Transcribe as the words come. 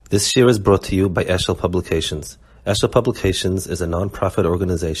This year is brought to you by Eshel Publications. Eshel Publications is a non-profit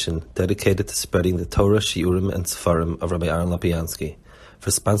organization dedicated to spreading the Torah, Shiurim, and Sefarim of Rabbi Aaron Lapiansky. For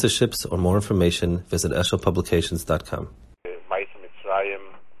sponsorships or more information, visit eshelpublications.com. Mitzrayim,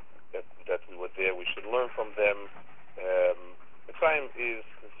 that we were there, we should learn from them. Mitzrayim is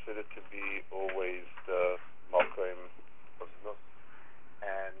considered to be always the Malkoim of Nus,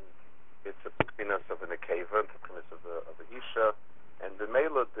 and it's a penis of an Akeva, a penis of a Isha, and the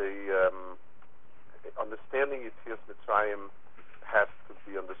Mela, the understanding Yetzias Mitzrayim has to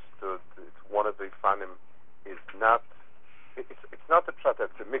be understood. It's one of the Fanim is not. It's not the pshat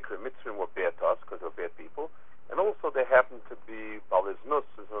that the Mitzrayim were bad to us because they were bad people, and also they happen to be Baliz Nus,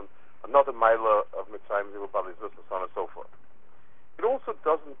 another Mila of Mitzrayim, they were Baliz Nus, and so on and so forth. It also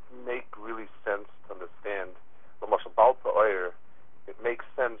doesn't make really sense to understand. It makes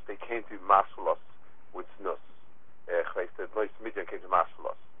sense they came to Masulos with Nus.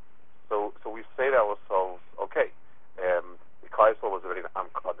 So we say to ourselves, okay, the Kaisel was already Am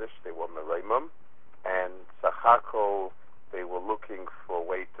Kaddish, they were Meraimim, and Sachako, they were looking for a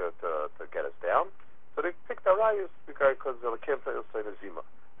way to get us down. So they picked Arayas because they came to Yosef Zima.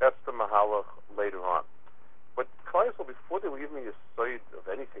 That's the Mahalach later on. But Kaisel, before they were even a side of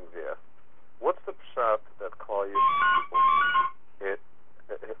anything there, what's the pshat that Kaisel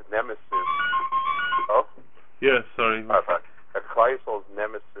nemesis? Oh? Yeah, sorry. That Kaisel's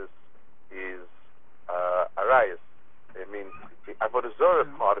nemesis is Arayas. I mean, Avodah Zarah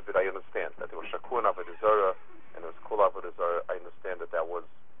part of it, I understand. That there was Shakun Avodah Zarah and there was Kol Avodah Zarah. I understand that was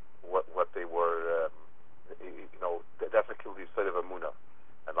what they were, that's a Kildi side of Amunah.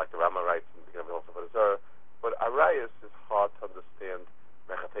 And like the Rama writes in the beginning of Avodah Zarah. But Arayas is hard to understand.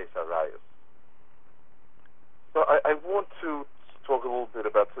 Mechates Arayas. So I want to talk a little bit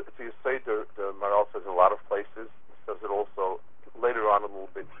about, so you say the Maral says in a lot of places, he says it also later on a little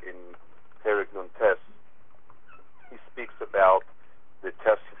bit in Perik Nun Tes. He speaks about the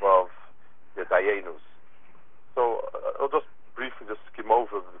test of the Dayenus. So I'll just briefly just skim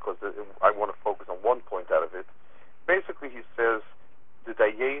over because I want to focus on one point out of it. Basically he says the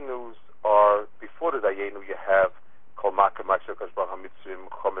Dayenus are, before the Dayenu you have Kol Maka Makshah Kashbah HaMitzrim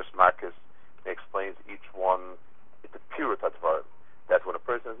Chomer Makis. He explains each one the pure Advarim. That when a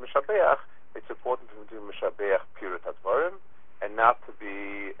person is Mishabeach, it's important to do Mishabeach pure Advarim and not to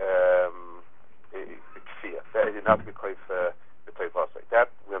be Kfir. Not to be Koif B'Toivasai. That,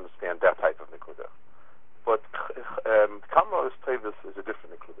 we understand that type of Nikuda. But Kamalas Tevis is a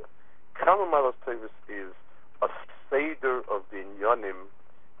different Nikuda. Kamalas Tevis is a Seder of the Inyanim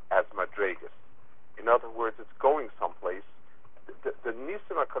as Madregas. In other words, it's going someplace. The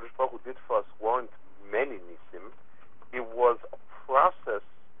Nisim HaKadosh Baruch Hu did for us weren't many Nisim. It was a process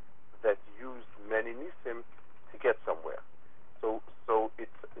that used many Nisim to get somewhere. So it's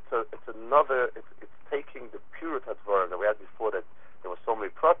taking the pure Tadvarim that we had before, that there were so many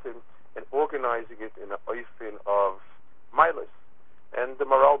pratim, and organizing it in an oifin of milas. And the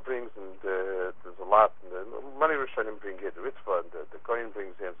Maral brings, and there's a lot, and many Rishonim bring here, the Ritva, and the Goyen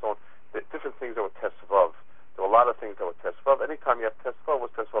brings here, and so on. The different things that were tesvav. There were a lot of things that were tesvav. Anytime you have tesvav,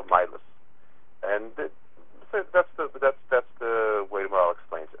 was tesvav milas. And that's the way the Maral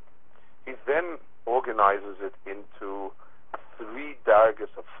explains it. He then organizes it into 3 dargas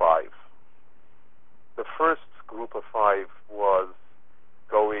of 5. The first group of 5 was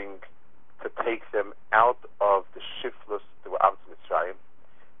going to take them out of the shiftless to Avos Mitzrayim.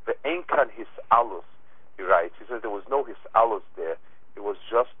 The Enkan His'alus, he writes. He says there was no His'alus there. It was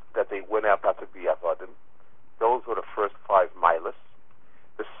just that they went out not to be Avadim. Those were the first 5 milas.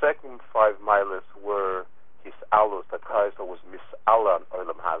 The second 5 milas were His'alus, that Kaisel was Mis'ala on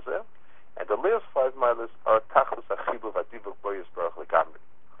Olam Hazeh. And the last 5 milas are Tachlis Achibu Vadivuk Boyes Baruch Legamri.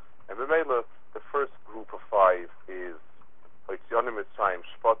 And B'meila, the first group of 5 is Hoitzion Mitzrayim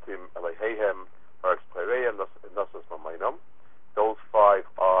Shpotim Eloheihem Baruch Peireim Nossos Mamaynom. Those 5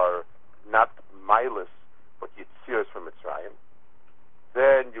 are not milas, but Yitzios from Mitzrayim.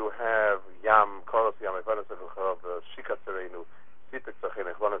 Then you have Yam Koros Yam Evanas Evachav Shikat Serenu Sitek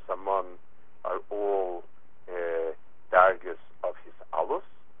Zachin Echvanas Amon are all dargas of his alus.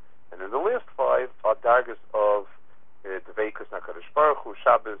 And then the last 5 are dargas of Dveikus Nakadosh Baruch Hu,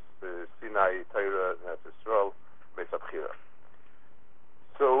 Shabbos, Sinai, Torah, Yisrael, Meisabchira.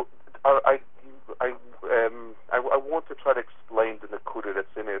 So I want to try to explain the Nakuda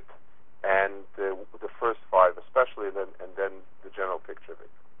that's in it, and the first 5 especially, and then the general picture of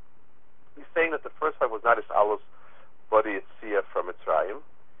it. He's saying that the first 5 was not his alus, but it's Sia from Mitzrayim,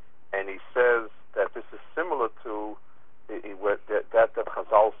 and he says that this is similar to that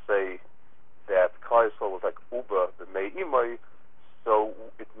Chazal say that Kaisel was like Uba, the Mei Imai, so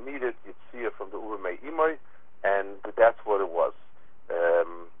it means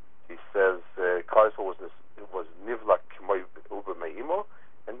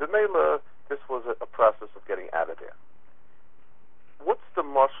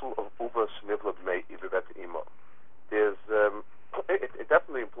marshal of Uba Shnivlad Mei Ibibet Imo. There's it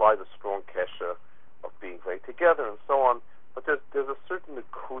definitely implies a strong kesher of being very together and so on, but there's a certain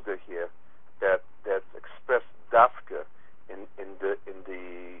nekuda here that's expressed dafka in the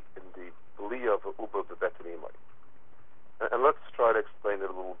belief of Uba Bebet Imo. And let's try to explain it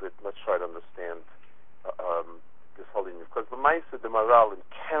a little bit. Let's try to understand this whole thing, because the Maisa, the Maral, in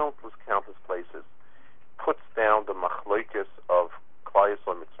countless places puts down the machloikis of Klal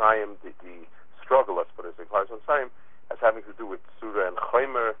Yisrael Mitzrayim, the struggle, let's put it as Klal Yisrael Mitzrayim, as having to do with Surah and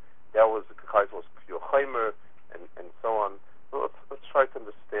Chomer. That was Klal Yisrael was pure Chomer, and so on. So let's try to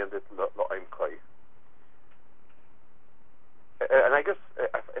understand it. Lo'aim Kai. And I guess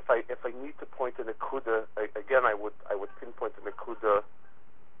if I need to point to Nekuda again, I would pinpoint to Nekuda.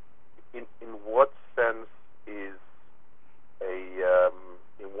 In what sense is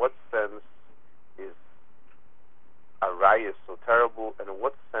Arayas so terrible, and in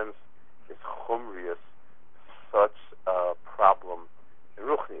what sense is Chumrius such a problem in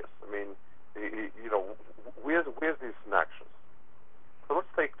Ruchnius? I mean, where's these actions? So let's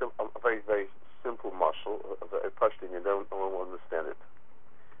take a very, very simple mashal, a pashtin, and no one will understand it.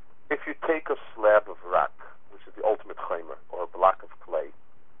 If you take a slab of rock, which is the ultimate chaymer, or a block of clay,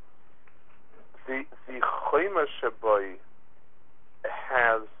 the chaymer shaboy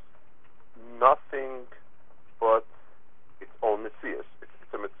has nothing but its own metzias.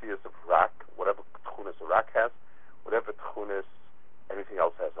 It's a metzias of rock, whatever tchunas a rock has, whatever tchunas everything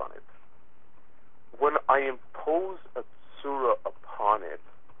else has on it. When I impose a tzura upon it,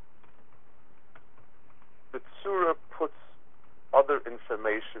 the tzura puts other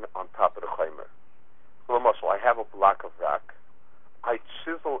information on top of the chaymer. So, I have a block of rock. I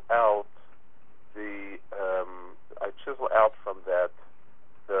chisel out from that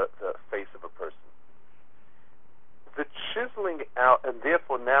the face of a person. The chiseling out, and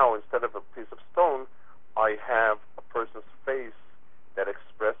therefore now instead of a piece of stone, I have a person's face that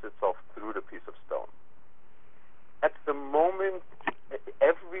expresses itself through the piece of stone. At the moment,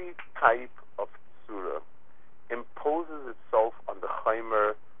 every type of tzura imposes itself on the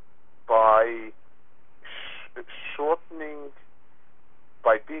chaymer by shortening,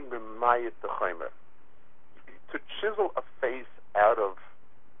 by being remayit the chaymer. To chisel a face out of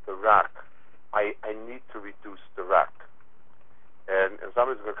the rock, I need to reduce the rock. And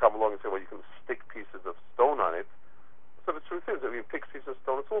somebody's going to come along and say, well, you can stick pieces of stone on it. So the truth is, if you pick pieces of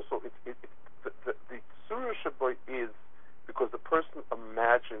stone, it's also, the tzura shaboy is because the person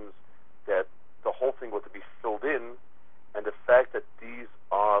imagines that the whole thing ought to be filled in, and the fact that these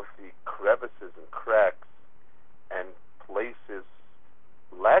are the crevices and cracks and places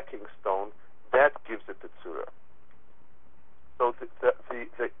lacking stone, that gives it the tzura. So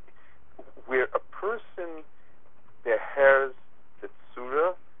where a person bears the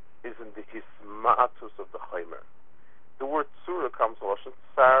tzura is in the hisma'atus of the chaymer. The word tzura comes from Lashon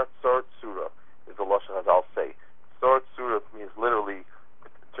tsar tzura is the Lashon as I'll say. Tsar tzura means literally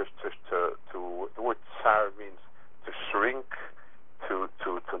the word tsar means to shrink, to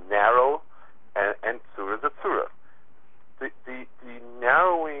narrow, and tzura is a tzura. The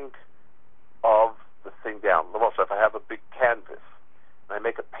narrowing of the thing down. Also, if I have a big canvas and I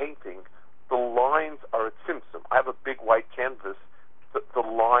make a painting, the lines are a tzimtzum. I have a big white canvas, the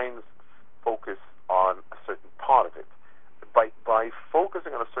lines focus on a certain part of it. By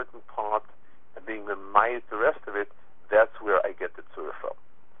focusing on a certain part and being reminded the rest of it, that's where I get the tzura from.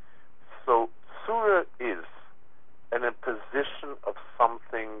 So tzura is an imposition of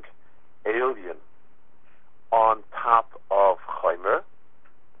something alien on top of chaymer,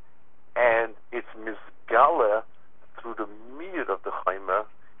 and it's misgala through the miyud of the chaymer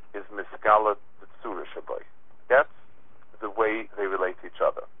is misgala the tzura shaboy. That's the way they relate to each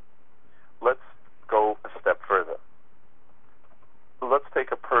other. Let's go a step further. Let's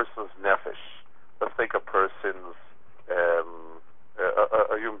take a person's nefesh. Let's take a person's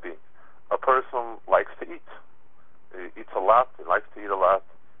a human being. A person likes to eat. He eats a lot. He likes to eat a lot.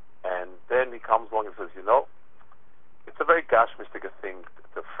 And then he comes along and says, it's a very gashmistic thing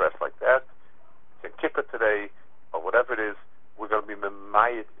to fresh like that. It's in kippah today, or whatever it is. We're going to be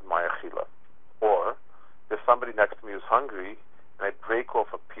memayit in my achila. Or there's somebody next to me who's hungry, and I break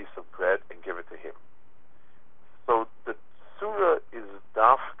off a piece of bread and give it to him. So the tzura is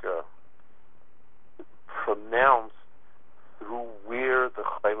dafka pronounced through where the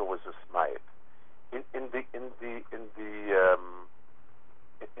chaymer was mismayit. In the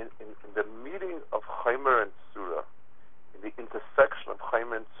meeting of chaymer and tzura, in the intersection of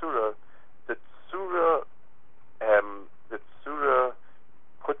chaymer and tzura, the tzura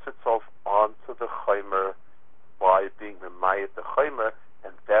puts itself onto the chaymer by being memayit the chaymer, and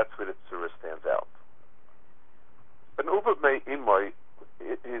that's where the tzura stands out. An uber mei imoi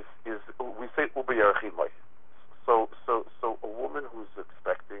is we say uber yarech imoi. So a woman who's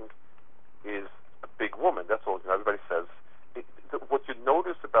expecting is a big woman. That's all. Everybody says. What you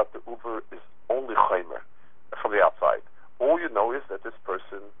notice about the uber is only Chomer from the outside. All you know is that this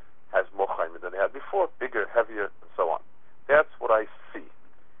person has more Chomer than they had before, bigger, heavier, and so on. That's what I see.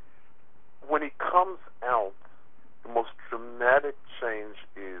 When he comes out, the most dramatic change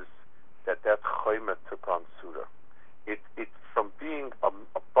is that Chomer took on Surah. It from being a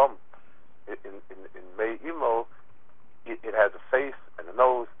bump in Mei Imo, it has a face and a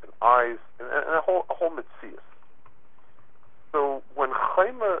nose and eyes and a whole mitzias. So when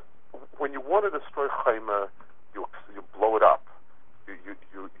you want to destroy Chomer, you blow it up. You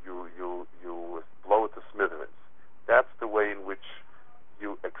blow it to smithereens. That's the way in which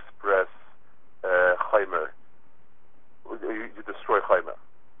you express Chomer. You destroy Chomer.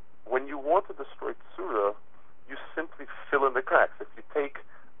 When you want to destroy Tzura, you simply fill in the cracks. If you take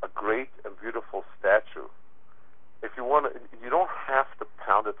a great and beautiful statue, if you want to, you don't have to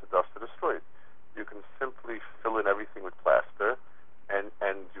pound it to dust to destroy it. You can simply fill in everything with plaster, and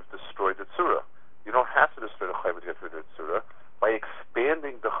you've destroyed the tzura. You don't have to destroy the Chomer to get rid of the tzura. By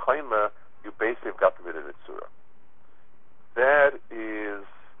expanding the Chomer, you basically have gotten rid of the tzura. That is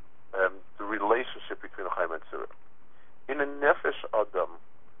the relationship between the Chomer and tzura. In a nefesh adam,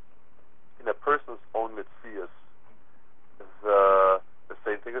 in a person's own mitzias, the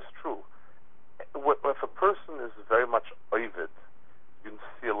same thing is true. If a person is very much oivid, you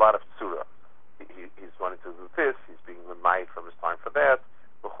see a lot of tzura. He's wanting to do this, he's being reminded from his time for that,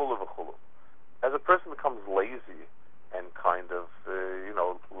 v'chulu v'chulu. As a person becomes lazy and kind of,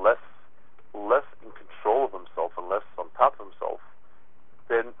 less in control of himself and less on top of himself,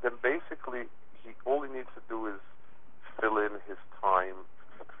 then basically all he needs to do is fill in his time,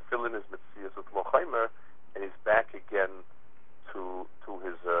 fill in his mitzias with more Chomer, and he's back again to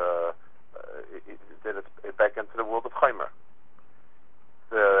his, then it's back into the world of Chomer.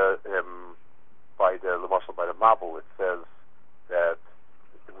 By the Mabul, it says that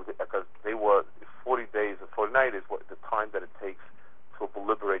because they were 40 days and 40 nights is the time that it takes to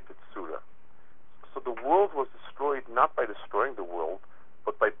liberate the Tzura. So the world was destroyed not by destroying the world,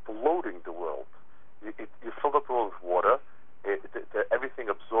 but by bloating the world. You filled up the world with water. Everything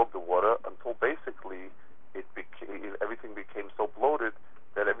absorbed the water until basically everything became so bloated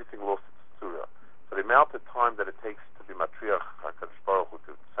that everything lost its Tzura. So the amount of time that it takes to be matriach HaKadosh Baruch Hu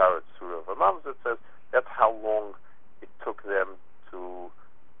to tzara tzura of a mamzer, it says that's how long it took them to.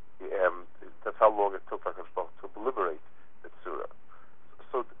 That's how long it took HaKadosh Baruch Hu to liberate the tzura.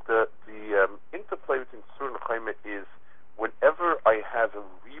 So the interplay between tzura and Chomer is whenever I have a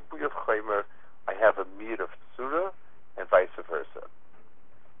ribuy of Chomer, I have a mir of tzura, and vice versa.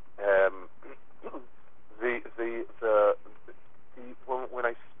 When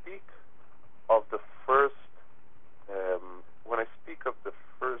I speak of the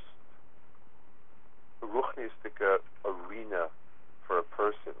first, ruchnistic arena for a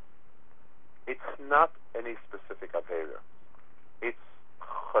person, it's not any specific avera. It's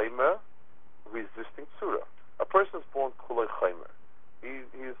Chomer resisting tzura. A person is born kulei Chomer. He's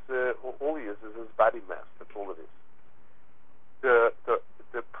all he is his body mass. That's all it is. The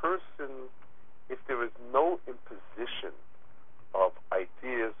person, if there is no imposition of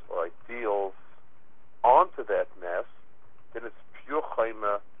ideas or ideals onto that mass, then it's pure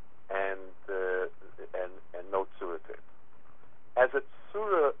Chomer and no tzura to it. As a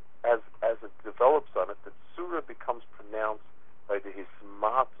tzura, as it develops on it, the tzura becomes pronounced by the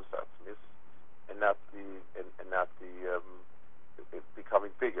hismatus atzmis, and not the it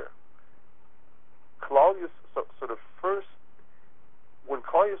becoming bigger. Claudius, so the first, when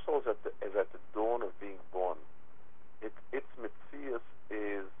Klal Yisrael is at the dawn of being born, its mitzias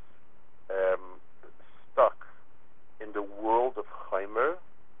is stuck in the world of Chomer,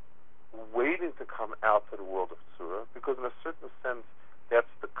 waiting to come out to the world of Tzura, because in a certain sense, that's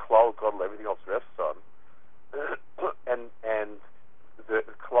the Klal Gadol, everything else rests on. and the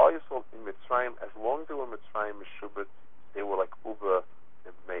Klal Yisrael in Mitzrayim, as long as they were Mitzrayim Meshubet, they were like Uber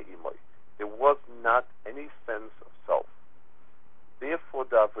and Mei Imoy. There was not any sense of self. Therefore,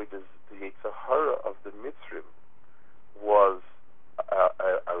 the Yetzer Hara of the Mitzrim was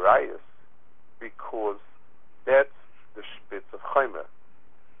a rayas, because that's the spitz of Chomer.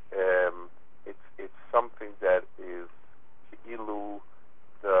 It's something that is ilu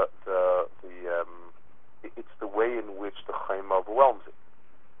it's the way in which the Chomer overwhelms it.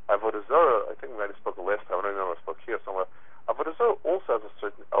 Avodah Zarah, I think we might have spoken last time, I don't know if I spoke here somewhere. Avodah Zarah also has a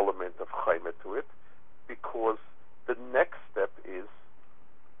certain element of Chomer to it, because the next step is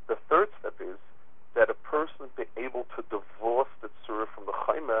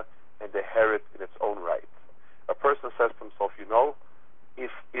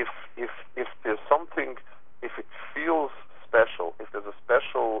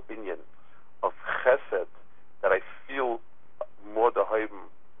emotional inyan of chesed that I feel more dahaim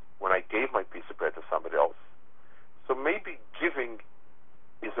when I gave my piece of bread to somebody else. So maybe giving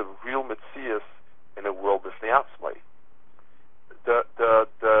is a real metzias in a world of neatzmai. The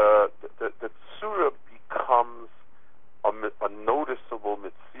tzura becomes a noticeable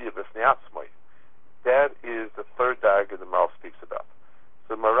mitzvah of neatzmai. That is the third darga the Maral speaks about.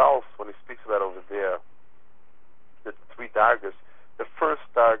 So Maral, when he speaks about over there, the three dargas, the first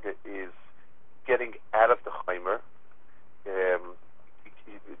darga is getting out of the Chomer.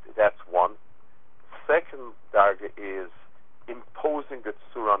 That's one. Second darga is imposing the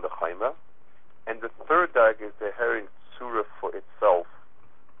tzura on the Chomer. And the third darga is the herring tzura for itself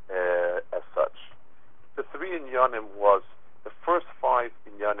as such. The three inyanim was the first five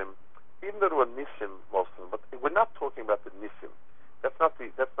inyanim, even though there were nisim most of them, but we're not talking about the nisim. That's not the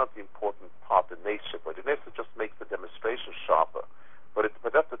important part. The nesha, but the nesha just makes the demonstration sharper. But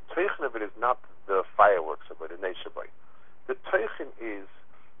that the teichen of it is not the fireworks of it, the nesha. The teichen is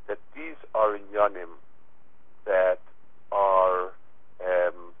that these are inyanim that are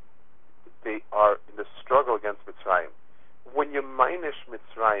they are in the struggle against Mitzrayim. When you minish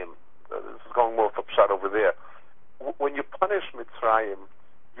Mitzrayim, this is going more for pshat over there. When you punish Mitzrayim,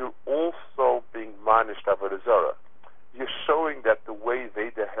 you're also being manished Avodah Zarah. You're showing that the way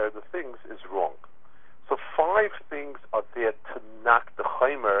they deher the things is wrong. So five things are there to knock the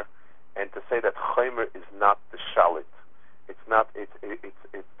Chomer and to say that Chomer is not the shalit. It's not.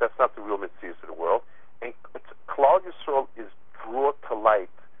 That's not the real mitzvahs of the world. And Klal Yisrael is brought to light.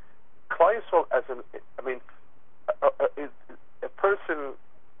 Klal Yisrael, a person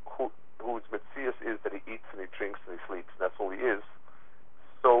whose mitzvahs is that he eats and he drinks and he sleeps, and that's all he is.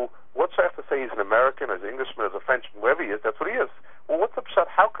 So what should I have to say? He's an American, or he's an Englishman, or he's a Frenchman, wherever he is, that's what he is. Well, what's the pshat?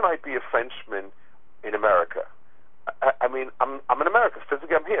 How can I be a Frenchman in America? I'm in America.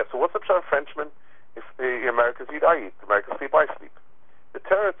 Physically, I'm here. So what's the pshat of Frenchman? If the Americans eat, I eat. The Americans sleep, I sleep. The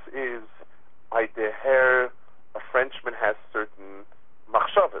teretz is, a Frenchman has certain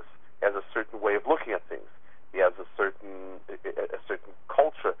machshavas. He has a certain way of looking at things. He has a certain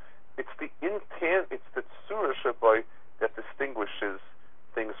culture. It's the tzura shaboy that distinguishes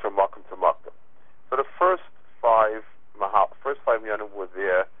things from makom to makom. So the first five yanim were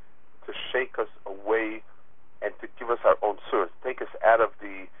there to shake us away and to give us our own tzura, to take us out of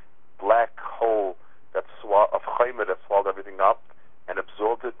the black hole of Chomer that swallowed everything up and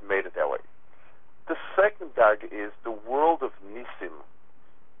absorbed it, made it that way. The second darga is the world of nisim.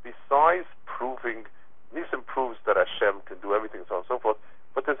 Besides proving, nisim proves that Hashem can do everything, so on and so forth,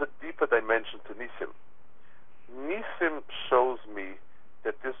 but there's a deeper dimension to nisim. Nisim shows me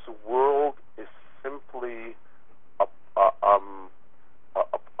that this world is simply a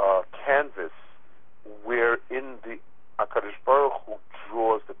canvas wherein the HaKadosh Baruch Hu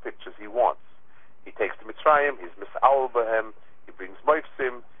draws the pictures he wants. He takes the Mitzrayim, he's mis'al b'hem, he brings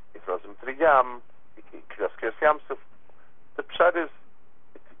moifsim, he throws them to the Yam, he does Kiras Yamsuf. The pshat is,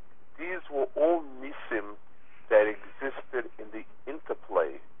 these were all nisim that existed in the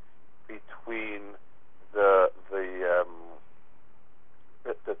interplay between the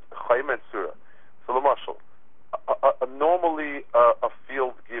Chomer and Tzura. So, l'mashal, normally a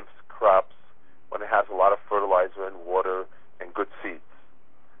field gives crops when it has a lot of fertilizer and water and good seeds.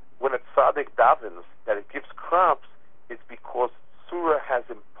 When a tzaddik davens that it gives crops, it's because Tzura has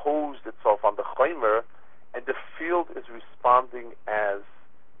imposed itself on the Chomer, and the field is responding as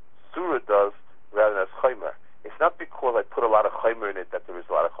Tzura does rather than as Chomer. It's not because I put a lot of Chomer in it that there is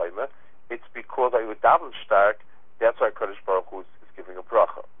a lot of Chomer. It's because I would daven stark. That's why Kadosh Baruch Hu is giving a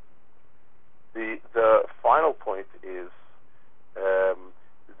bracha. The final point is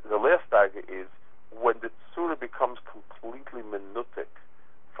the last daga is when the tzura becomes completely menutik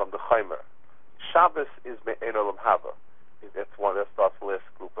from the Chomer. Shabbos is me'en olam haba. That's the last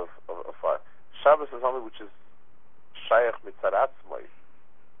group of five. Shabbos is something which is shayach mitzaratzmai.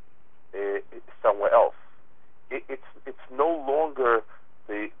 Somewhere else. It's no longer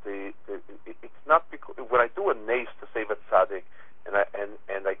it's not because when I do a nace to save a tzaddik and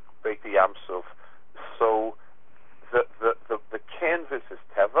I break the yamsuf, so the canvas is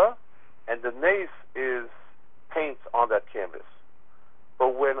teva and the nace is paint on that canvas.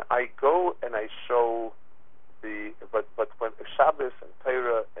 But when I go and I show but when Shabbos and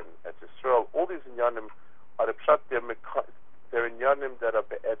Torah and Yisrael, all these inyanim are the pshat, they're inyanim that are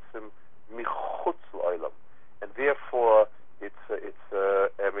be'etzim michutz l'olam, and therefore it's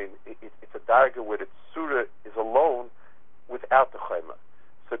a darga where the tzura is alone without the Chomer.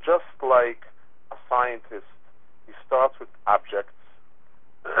 So just like a scientist, he starts with objects,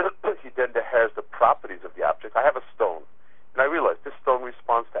 he then has the properties of the object. I have a stone. And I realized this stone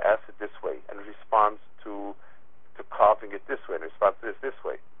responds to acid this way, and it responds to carving it this way, and it responds to this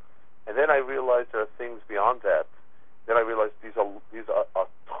way. And then I realized there are things beyond that. Then I realized these are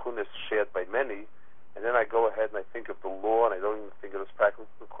tchunis shared by many. And then I go ahead and I think of the law, and I don't even think of this practical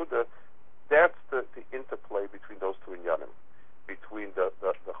nekuda. That's the interplay between those two inyanim, between the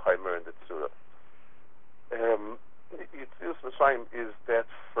Chomer and the Tzura. Yitzilus Mitzrayim is that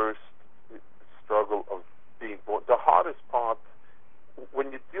first struggle of being born. The hardest part,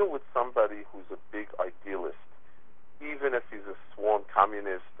 when you deal with somebody who's a big idealist, even if he's a sworn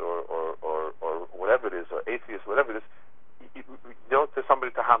communist or whatever it is, or atheist, whatever it is, there's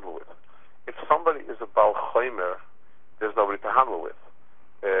somebody to handle with. If somebody is a Baal Chomer, there's nobody to handle with.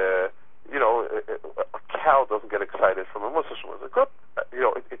 A cow doesn't get excited from a Muslim. It's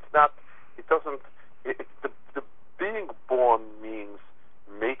not. It doesn't. The being born means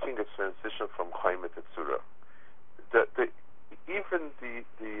making a transition from Chomer to Tzura. Even the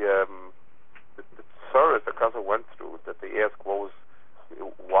tsuras that Kaza went through, that they asked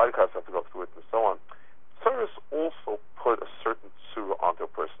why did Kaza have to go through it, and so on. Tsuras also put a certain tsura onto a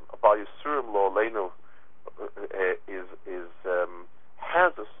person. Abal Yisurim Lo Aleinu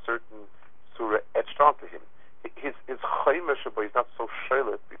has a certain tsura etched onto him. His Chomer Sheba is not so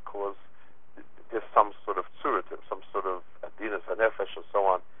shaylet because there's some sort of tsura to him, some sort of adinas hanefesh and so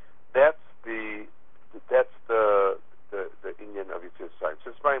on. That's the Inyan of Yitzhak Mitzrayim.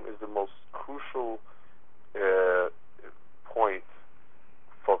 Yitzhak Mitzrayim is the most crucial point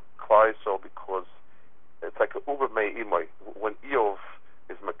for Klal Yisrael because it's like a uber mei imoi. When Eov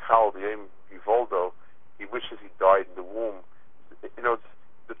is Makal, the Yom Yivoldo, he wishes he died in the womb. It's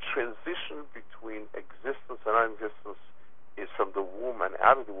the transition between existence and non-existence is from the womb and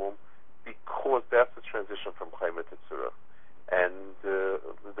out of the womb, because that's the transition from Chomer to Tzura. And the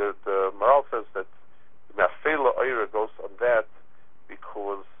Maral says that Mafela Oira goes on that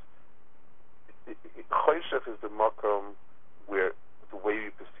because Choshech is the makom where the way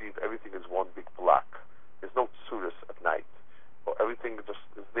you perceive everything is one big block. There's no tsuras at night, or everything just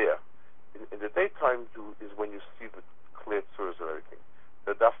is there. In the daytime is when you see the clear tsuras and everything.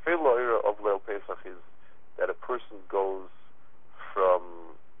 The Mafela Oira of Leil Pesach is that a person goes from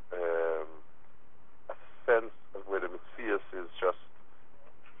a sense of where the Metzias is just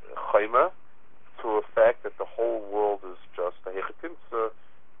Chomer to a fact that the whole world is just a Hechetimtza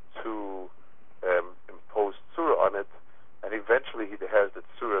to impose Tzura on it, and eventually he has the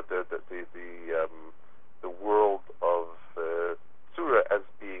Tzura, the world of Tzura as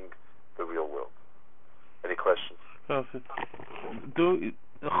being the real world. Any questions? Perfect.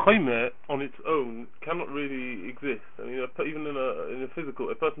 Chomer on its own cannot really exist. I mean, even in a physical,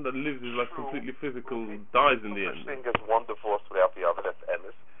 a person that lives is like completely physical dies in the end. Thing is one divorce without the other. That's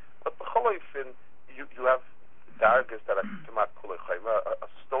emes. But b'cholayfin, you have dargas that are kemat kule Chomer. A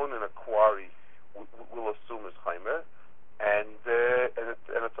stone in a quarry will assume is Chomer, and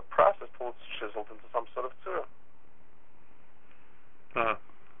it's a process till it's chiseled into some sort of tzura.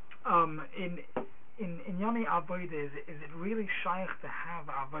 In Yoni Avodah, is it really shaykh to have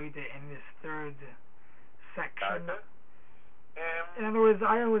Avodah in this third section? In other words,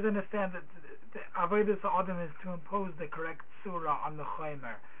 I always understand that the Avodah Sa'adim is to impose the correct surah on the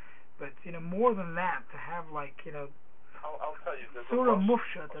Chomer, but more than that, to have I'll tell you, surah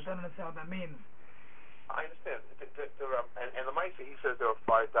mufshat, I don't understand what that means. I understand. And the Maisa, he says there are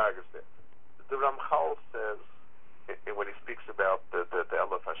 5 daggers there. The Ramchal says, when he speaks about the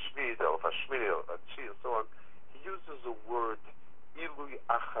Elef Hashmi, the Elef Hashmini, Chi, and so on, he uses the word Ilui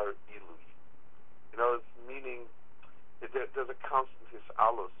Achar Ilui. It's meaning there's a constant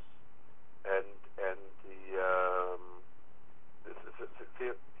hisalus, and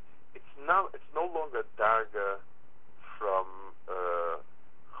it's no longer darga from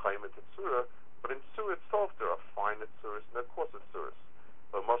Chomer to Tzura, but in Tzura itself there are finer Tzuras and there are coarser Tzuras.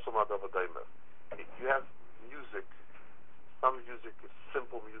 But you have music. Some music is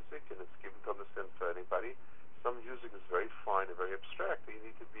simple music and it's given to understand for anybody. Some music is very fine and very abstract, and you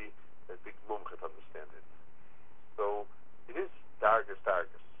need to be a big mumcha to understand it. So it is dargas.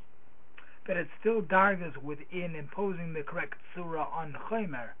 But it's still dargas within imposing the correct surah on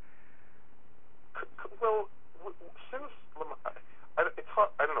Chomer. Well, since it's hard,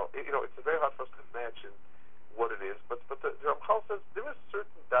 I don't know. It's very hard for us to imagine what it is. But the Ramchal says there is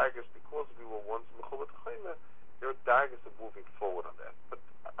certain dargas because we were once mechulet Chomer. There are dargas of moving forward on that, but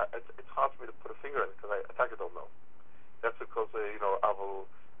it's hard for me to put a finger on it because I don't know. That's because Aval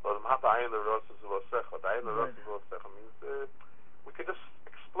means we could just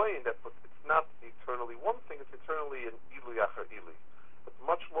explain that, but it's not eternally one thing. It's eternally an Ilu Yachar Ili. But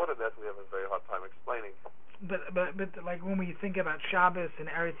much more than that, we have a very hard time explaining. But like when we think about Shabbos and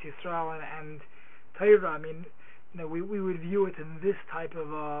Eretz Yisrael and Torah, I mean, we would view it in this type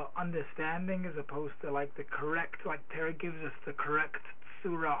of understanding as opposed to like the correct, like Torah gives us the correct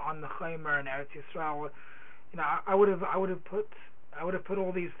surah on the Chomer and Eretz Yisrael. I would have put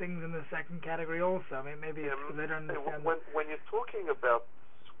all these things in the second category also. I mean, maybe it's because I don't understand. When you're talking about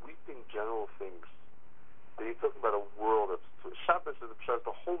sweeping general things, then you're talking about a world that's Shabbos is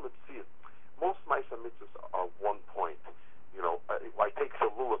the whole mitzvah. Most Ma'aseh mitzvahs are 1 point. I take the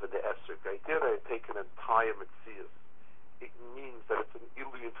lulav and the esrog. The idea that I take an entire mitzvah, it means that it's an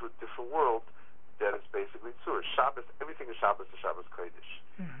alien to a different world that is basically tzur. Shabbos, everything is Shabbos to Shabbos Kodesh.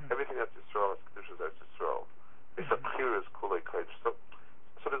 Mm-hmm. Everything that's Yisrael is Kedusha as Yisrael. It's a clear as Kulei Kodesh. So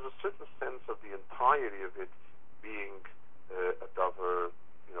there's a certain sense of the entirety of it being a davar,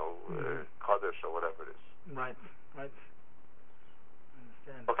 Kaddish or whatever it is. Right.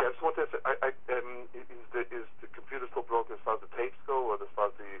 Okay, I just want to say, is the computer still broken as far as the tapes go, or as far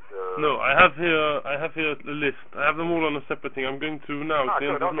as the? No, I have here the list. I have them all on a separate thing. I'm going to now.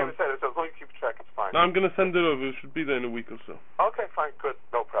 Good. Okay, as long as you keep track, it's fine. No, I'm going to send it over. It should be there in a week or so. Okay, fine, good,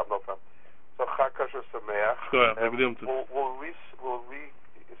 no problem. So Chag Kosher Sameach. Will we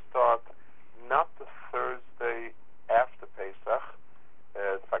start not the Thursday after Pesach?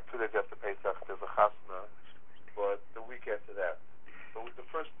 In fact, 2 days after Pesach, there's a chasna, but the week after that. So the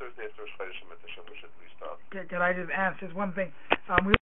first Thursday after Rosh Chodesh, we should restart. Can I just ask just one thing?